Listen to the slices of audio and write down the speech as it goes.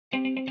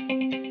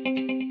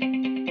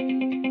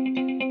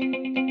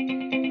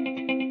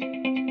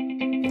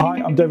Hi,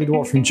 I'm David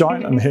Watt from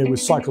Giant. I'm here with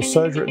Cycle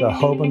Surgery at their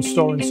Holborn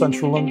store in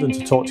central London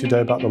to talk to you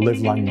today about the Liv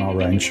Langma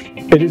range.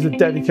 It is a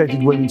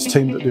dedicated women's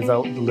team that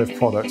developed the Liv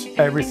product.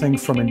 Everything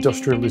from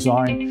industrial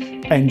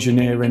design,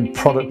 engineering,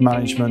 product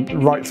management,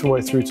 right the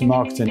way through to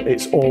marketing,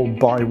 it's all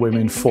by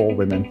women for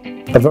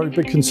women. A very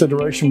big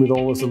consideration with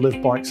all of the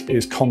Liv bikes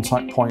is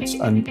contact points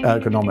and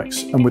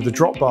ergonomics. And with the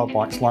drop bar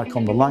bikes like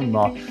on the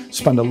Langma,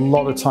 spend a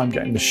lot of time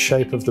getting the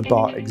shape of the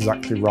bar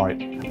exactly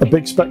right. A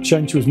big spec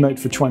change was made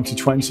for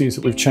 2020 is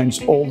that we've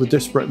changed all the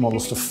disc brake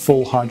models to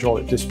full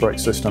hydraulic disc brake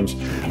systems.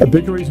 A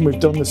big reason we've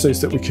done this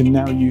is that we can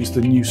now use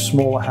the new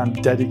smaller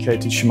hand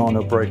dedicated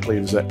Shimano brake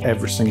levers at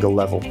every single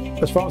level.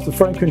 As far as the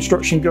frame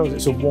construction goes,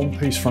 it's a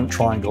one-piece front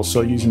triangle,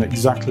 so using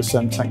exactly the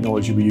same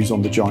technology we use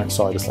on the Giant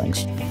side of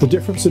things. The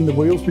difference in the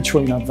wheels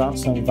between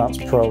Advanced and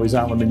Advanced Pro is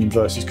aluminium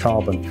versus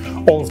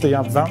carbon. All of the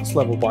Advanced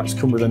level bikes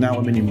come with an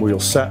aluminium wheel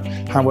set.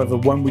 However,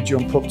 when we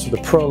jump up to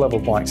the Pro level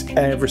bikes,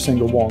 every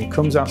single one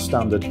comes as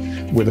standard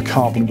with a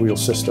carbon wheel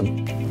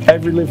system.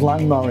 Every Liv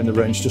Langma in the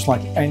range, just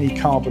like any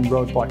carbon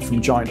road bike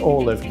from Giant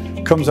or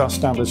Liv, comes as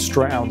standard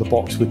straight out of the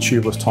box with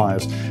tubeless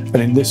tyres, and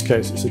in this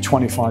case it's a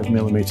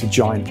 25mm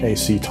Giant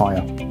AC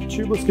tyre.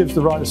 Tubeless gives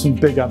the rider some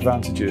big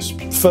advantages.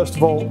 First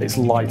of all, it's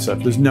lighter,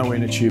 there's no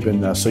inner tube in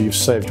there, so you've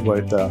saved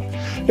weight there.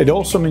 It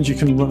also means you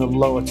can run a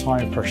lower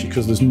tyre pressure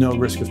because there's no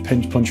risk of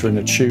pinch puncturing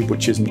a tube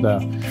which isn't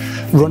there.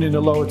 Running a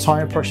lower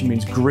tyre pressure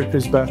means grip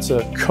is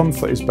better,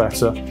 comfort is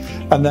better,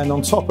 and then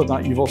on top of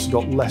that you've also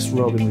got less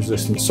rolling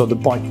resistance, so the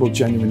bike will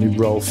genuinely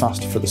roll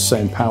faster for the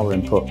same power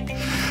input.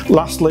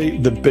 Lastly,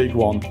 the big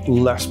one,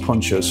 less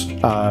punches.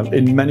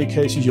 In many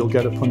cases you'll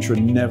get a puncher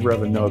and never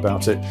ever know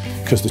about it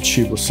because the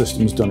tubeless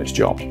system's done its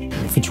job.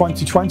 For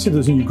 2020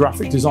 there's a new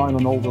graphic design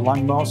on all the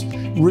Langmas,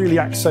 really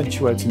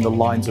accentuating the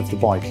lines of the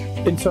bike.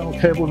 Internal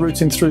cable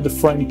routing through the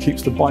frame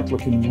keeps the bike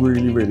looking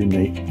really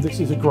neat. This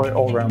is a great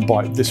all-round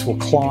bike. This will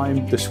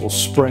climb, this will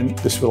sprint,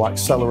 this will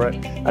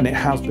accelerate, and it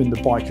has been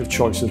the bike of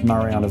choice of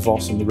Marianne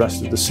Vos and the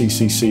rest of the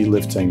CCC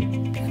Liv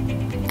team.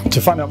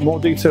 To find out more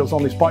details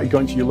on this bike, go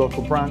into your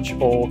local branch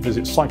or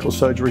visit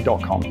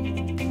cyclesurgery.com.